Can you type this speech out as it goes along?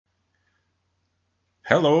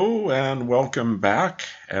Hello and welcome back,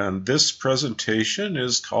 and this presentation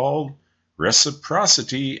is called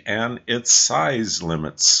Reciprocity and its Size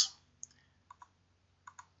Limits.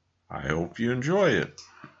 I hope you enjoy it.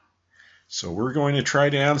 So we're going to try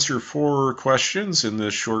to answer 4 questions in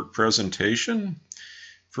this short presentation.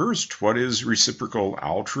 First, what is reciprocal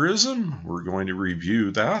altruism? We're going to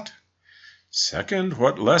review that. Second,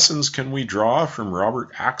 what lessons can we draw from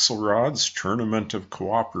Robert Axelrod's Tournament of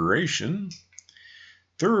Cooperation?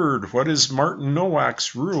 Third, what is Martin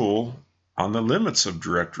Nowak's rule on the limits of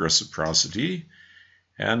direct reciprocity?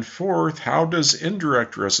 And fourth, how does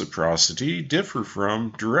indirect reciprocity differ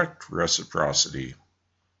from direct reciprocity?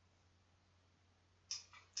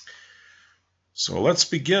 So let's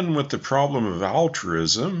begin with the problem of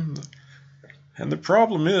altruism. And the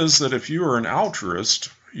problem is that if you are an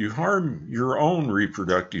altruist, you harm your own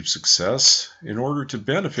reproductive success in order to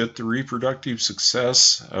benefit the reproductive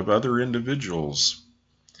success of other individuals.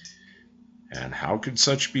 And how could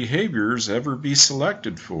such behaviors ever be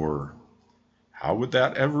selected for? How would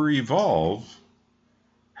that ever evolve?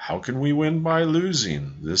 How can we win by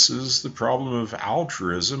losing? This is the problem of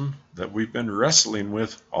altruism that we've been wrestling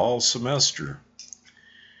with all semester.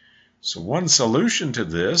 So one solution to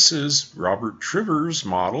this is Robert Trivers'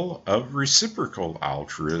 model of reciprocal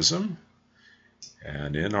altruism.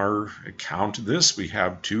 And in our account of this, we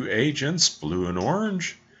have 2 agents, blue and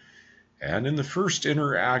orange. And in the first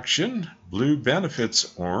interaction, blue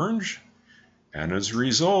benefits orange, and as a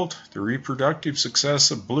result, the reproductive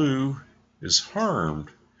success of blue is harmed.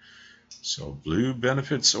 So blue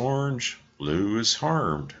benefits orange, blue is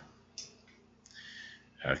harmed.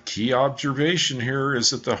 A key observation here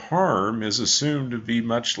is that the harm is assumed to be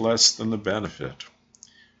much less than the benefit.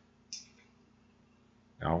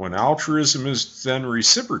 Now, when altruism is then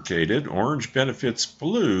reciprocated, orange benefits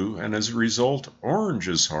blue, and as a result, orange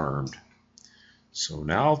is harmed. So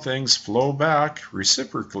now things flow back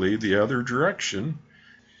reciprocally the other direction,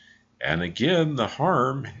 and again the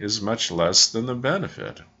harm is much less than the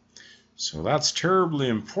benefit. So that's terribly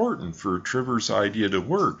important for Trivers' idea to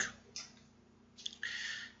work.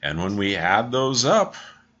 And when we add those up,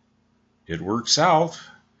 it works out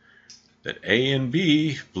that A and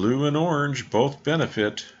B, blue and orange, both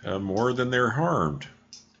benefit more than they're harmed.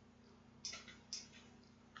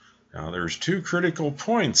 Now there's 2 critical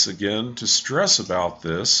points again to stress about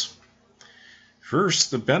this.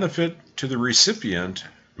 First, the benefit to the recipient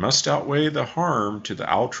must outweigh the harm to the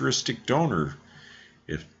altruistic donor.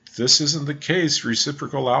 If this isn't the case,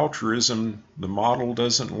 reciprocal altruism, the model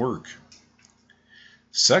doesn't work.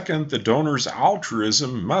 Second, the donor's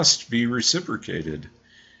altruism must be reciprocated.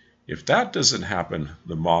 If that doesn't happen,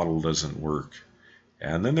 the model doesn't work.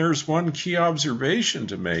 And then there's one key observation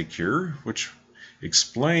to make here, which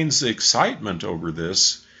explains the excitement over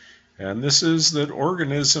this, and this is that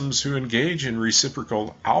organisms who engage in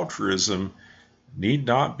reciprocal altruism need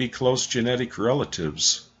not be close genetic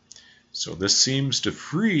relatives. So this seems to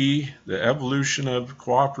free the evolution of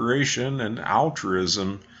cooperation and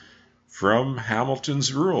altruism from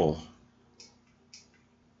Hamilton's rule.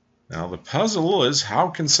 Now the puzzle is, how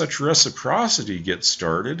can such reciprocity get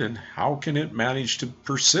started and how can it manage to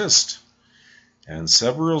persist? And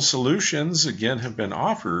several solutions, again, have been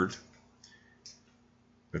offered,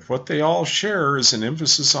 but what they all share is an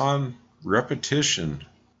emphasis on repetition.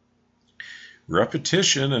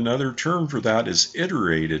 Repetition, another term for that, is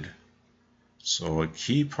iterated. So a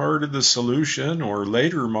key part of the solution or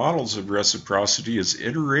later models of reciprocity is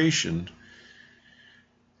iteration.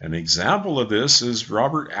 An example of this is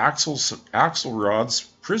Robert Axelrod's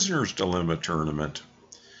Prisoner's Dilemma tournament.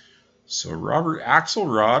 So Robert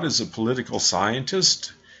Axelrod is a political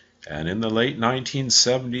scientist, and in the late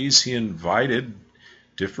 1970s he invited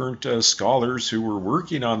different scholars who were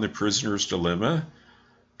working on the prisoner's dilemma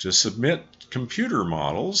to submit computer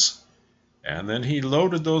models, and then he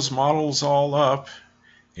loaded those models all up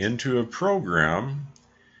into a program,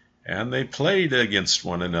 and they played against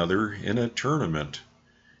one another in a tournament.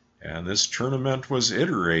 And this tournament was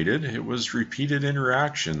iterated. It was repeated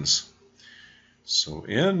interactions. So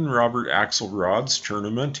in Robert Axelrod's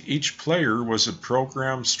tournament, each player was a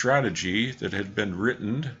program strategy that had been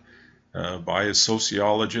written by a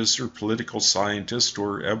sociologist or political scientist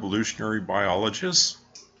or evolutionary biologist.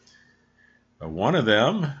 One of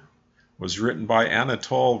them was written by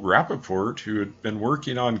Anatole Rappaport, who had been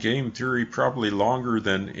working on game theory probably longer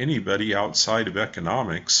than anybody outside of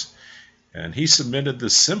economics, and he submitted the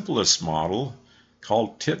simplest model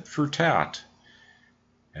called tit for tat.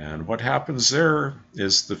 And what happens there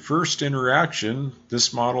is the first interaction,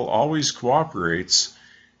 this model always cooperates,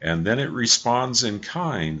 and then it responds in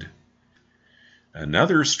kind.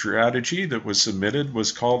 Another strategy that was submitted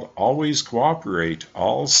was called always cooperate,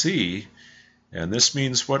 all C, and this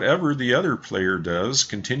means whatever the other player does,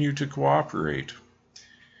 continue to cooperate.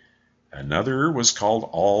 Another was called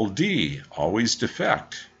all D, always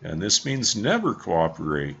defect, and this means never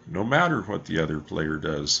cooperate, no matter what the other player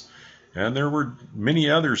does. And there were many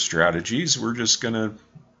other strategies. We're just going to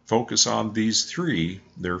focus on these three.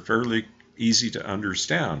 They're fairly easy to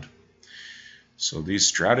understand. So these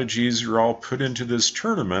strategies are all put into this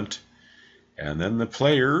tournament, and then the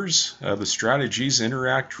players, the strategies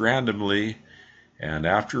interact randomly, and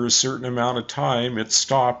after a certain amount of time it's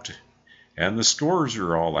stopped and the scores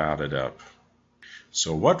are all added up.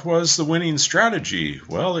 So what was the winning strategy?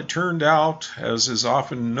 Well, it turned out, as is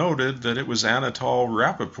often noted, that it was Anatole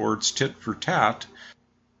Rappaport's tit for tat.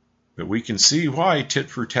 But we can see why tit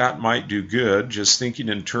for tat might do good, just thinking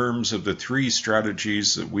in terms of the three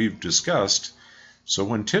strategies that we've discussed. So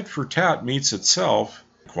when tit for tat meets itself,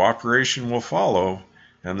 cooperation will follow,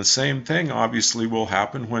 and the same thing obviously will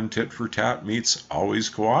happen when tit for tat meets always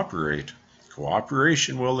cooperate.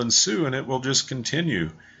 Cooperation will ensue and it will just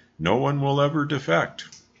continue. No one will ever defect.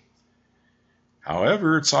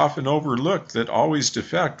 However, it's often overlooked that always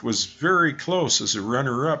defect was very close as a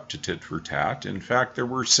runner-up to tit for tat. In fact, there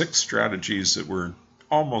were 6 strategies that were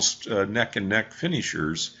almost neck and neck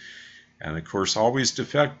finishers. And of course, always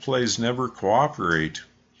defect plays never cooperate.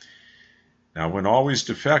 Now, when always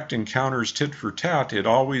defect encounters tit for tat, it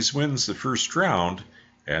always wins the first round,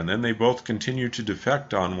 and then they both continue to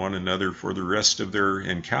defect on one another for the rest of their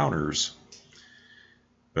encounters.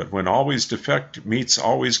 But when always defect meets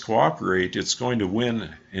always cooperate, it's going to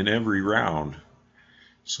win in every round.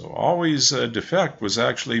 So always defect was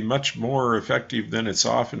actually much more effective than it's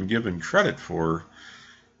often given credit for.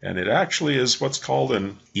 And it actually is what's called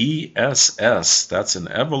an ESS. That's an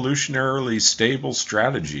evolutionarily stable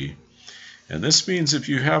strategy. And this means if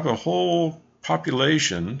you have a whole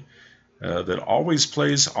population that always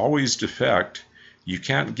plays always defect, you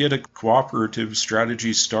can't get a cooperative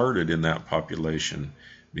strategy started in that population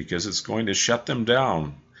because it's going to shut them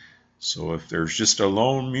down. So if there's just a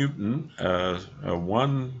lone mutant,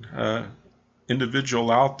 one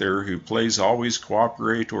individual out there who plays always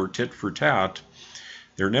cooperate or tit for tat,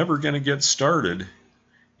 they're never going to get started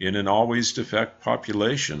in an always defect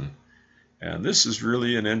population. And this is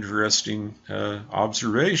really an interesting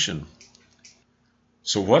observation.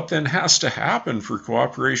 So what then has to happen for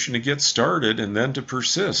cooperation to get started and then to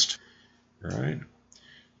persist? Right?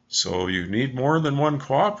 So you need more than one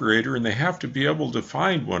cooperator, and they have to be able to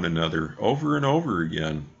find one another over and over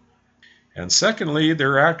again. And secondly,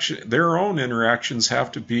 their own interactions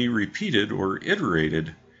have to be repeated or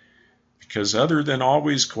iterated. Because other than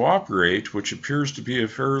always cooperate, which appears to be a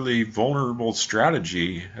fairly vulnerable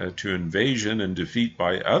strategy to invasion and defeat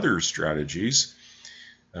by other strategies,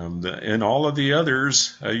 in all of the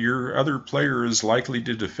others, your other player is likely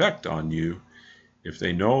to defect on you if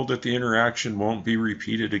they know that the interaction won't be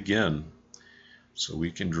repeated again. So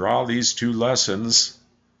we can draw these 2 lessons.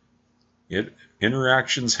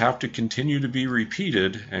 Interactions have to continue to be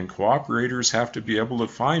repeated, and cooperators have to be able to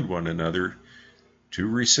find one another to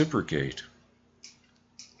reciprocate.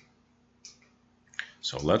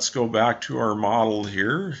 So let's go back to our model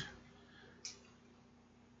here.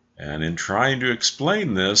 And in trying to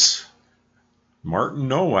explain this, Martin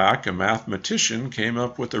Nowak, a mathematician, came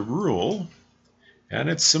up with a rule, and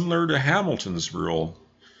it's similar to Hamilton's rule.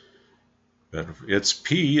 But it's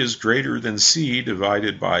P is greater than C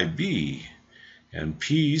divided by B. And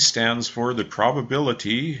P stands for the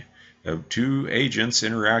probability of 2 agents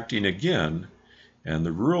interacting again. And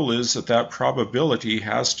the rule is that that probability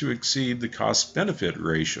has to exceed the cost-benefit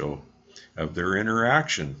ratio of their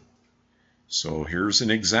interaction. So here's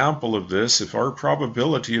an example of this. If our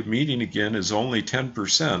probability of meeting again is only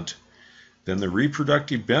 10%, then the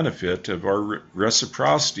reproductive benefit of our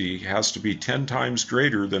reciprocity has to be 10 times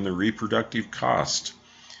greater than the reproductive cost.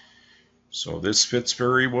 So this fits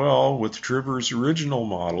very well with Trivers' original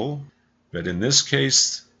model, but in this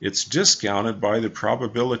case, it's discounted by the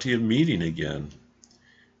probability of meeting again.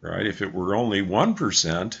 Right? If it were only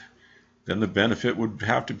 1%, then the benefit would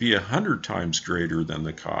have to be 100 times greater than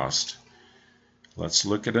the cost. Let's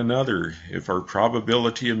look at another. If our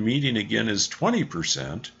probability of meeting again is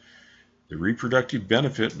 20%, the reproductive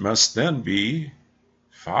benefit must then be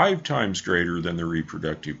 5 times greater than the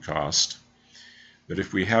reproductive cost. But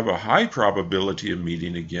if we have a high probability of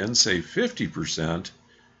meeting again, say 50%,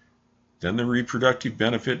 then the reproductive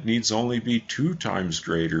benefit needs only be 2 times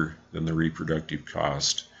greater than the reproductive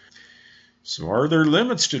cost. So are there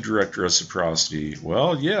limits to direct reciprocity?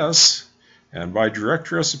 Well, yes. And by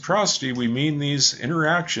direct reciprocity, we mean these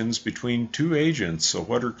interactions between two agents, so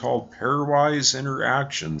what are called pairwise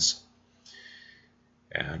interactions.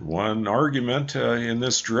 And one argument in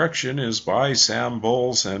this direction is by Sam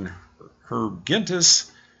Bowles and Herb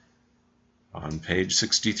Gintis on page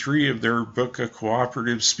 63 of their book, A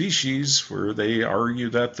Cooperative Species, where they argue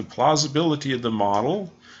that the plausibility of the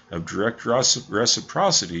model of direct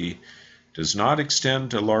reciprocity does not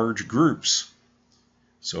extend to large groups.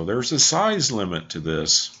 So there's a size limit to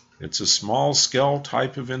this. It's a small-scale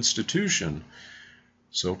type of institution.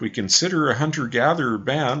 So if we consider a hunter-gatherer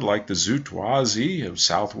band like the Zutwazi of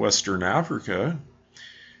southwestern Africa,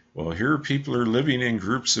 well, here people are living in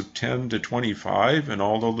groups of 10 to 25, and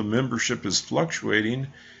although the membership is fluctuating,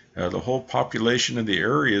 the whole population of the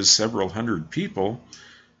area is several hundred people.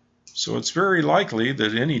 So it's very likely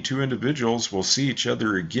that any two individuals will see each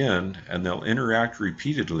other again, and they'll interact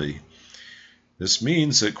repeatedly. This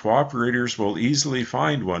means that cooperators will easily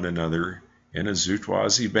find one another in a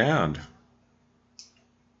Zutwazi band.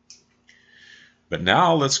 But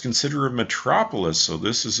now let's consider a metropolis. So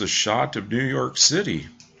this is a shot of New York City.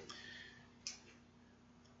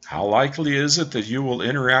 How likely is it that you will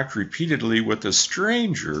interact repeatedly with a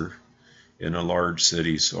stranger in a large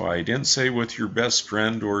city? So I didn't say with your best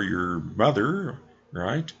friend or your mother,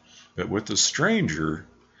 right? But with a stranger.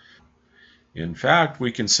 In fact,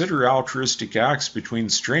 we consider altruistic acts between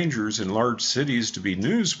strangers in large cities to be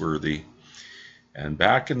newsworthy. And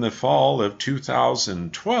back in the fall of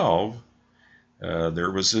 2012,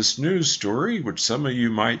 there was this news story, which some of you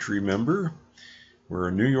might remember, where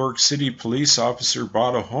a New York City police officer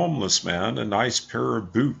bought a homeless man a nice pair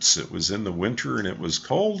of boots. It was in the winter and it was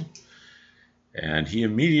cold, and he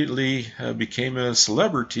immediately became a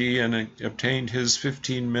celebrity and obtained his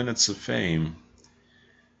 15 minutes of fame.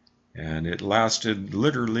 And it lasted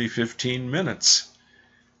literally 15 minutes.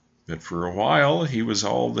 But for a while, he was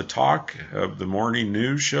all the talk of the morning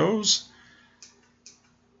news shows.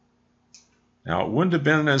 Now, it wouldn't have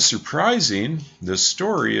been as surprising, this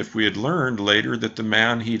story, if we had learned later that the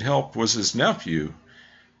man he'd helped was his nephew,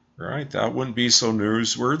 right? That wouldn't be so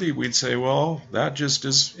newsworthy. We'd say, well, that just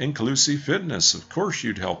is inclusive fitness. Of course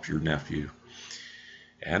you'd help your nephew.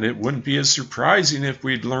 And it wouldn't be as surprising if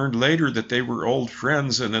we'd learned later that they were old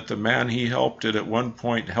friends and that the man he helped at one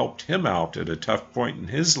point helped him out at a tough point in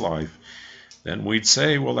his life. Then we'd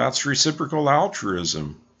say, well, that's reciprocal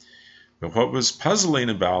altruism. But what was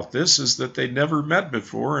puzzling about this is that they'd never met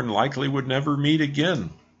before and likely would never meet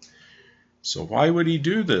again. So why would he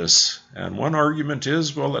do this? And one argument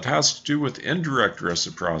is, well, it has to do with indirect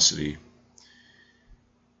reciprocity.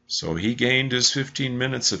 So he gained his 15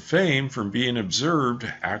 minutes of fame from being observed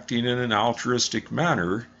acting in an altruistic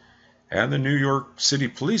manner, and the New York City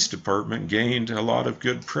Police Department gained a lot of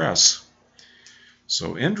good press.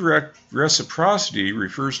 So indirect reciprocity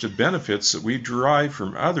refers to benefits that we derive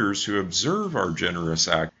from others who observe our generous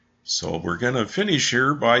act. So we're going to finish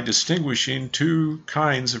here by distinguishing two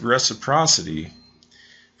kinds of reciprocity.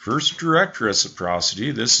 First, direct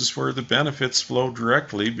reciprocity. This is where the benefits flow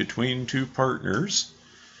directly between two partners.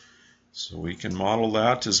 So we can model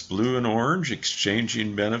that as blue and orange,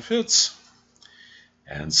 exchanging benefits.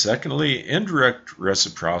 And secondly, indirect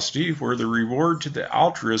reciprocity, where the reward to the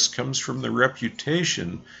altruist comes from the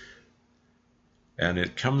reputation, and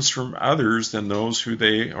it comes from others than those who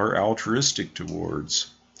they are altruistic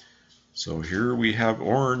towards. So here we have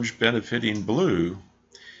orange benefiting blue,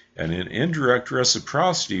 and in indirect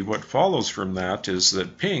reciprocity, what follows from that is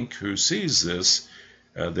that pink, who sees this,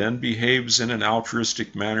 then behaves in an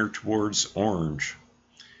altruistic manner towards orange.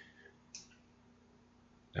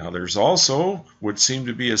 Now there's also would seem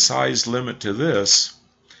to be a size limit to this,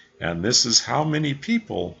 and this is how many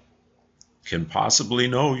people can possibly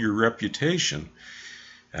know your reputation.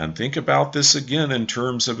 And think about this again in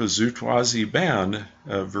terms of a Zutwazi band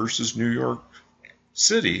versus New York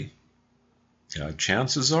City.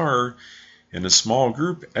 Chances are, in a small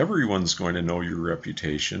group, everyone's going to know your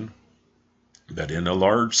reputation. But in a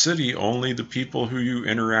large city, only the people who you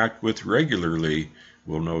interact with regularly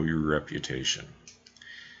will know your reputation.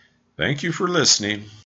 Thank you for listening.